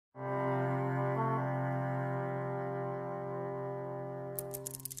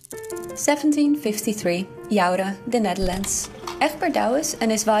1753, Joude, the Netherlands. Egbert Douwe and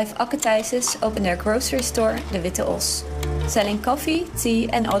his wife Akke Thijsses opened their grocery store, the Witte Os, selling coffee, tea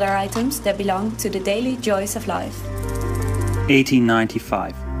and other items that belong to the daily joys of life.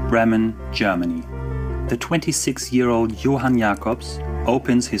 1895, Bremen, Germany. The 26-year-old Johann Jacobs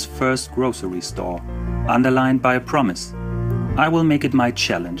opens his first grocery store, underlined by a promise. I will make it my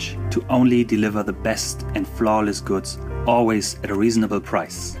challenge to only deliver the best and flawless goods, always at a reasonable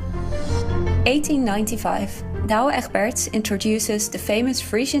price. 1895, Douwe Egberts introduces the famous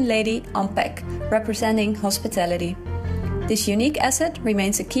Frisian lady Ampek, representing hospitality. This unique asset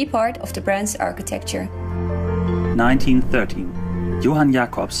remains a key part of the brand's architecture. 1913, Johann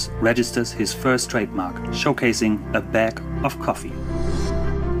Jacobs registers his first trademark, showcasing a bag of coffee.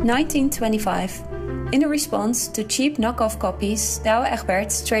 1925, in a response to cheap knockoff copies, Douwe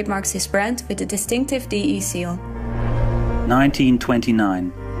Egberts trademarks his brand with a distinctive DE seal.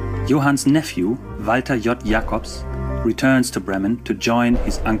 1929, Johann's nephew, Walter J. Jacobs, returns to Bremen to join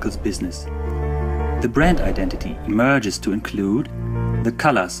his uncle's business. The brand identity emerges to include the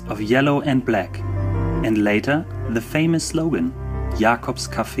colors of yellow and black, and later the famous slogan, Jacobs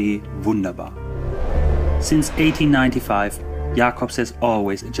Café Wunderbar. Since 1895, Jacobs has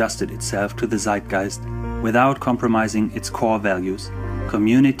always adjusted itself to the zeitgeist without compromising its core values: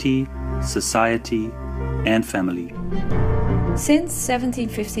 community, society, and family. Since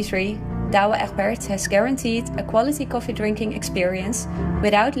 1753, Douwe Egberts has guaranteed a quality coffee drinking experience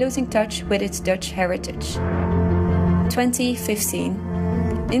without losing touch with its Dutch heritage.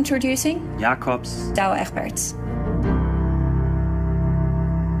 2015. Introducing Jacobs Douwe Egberts.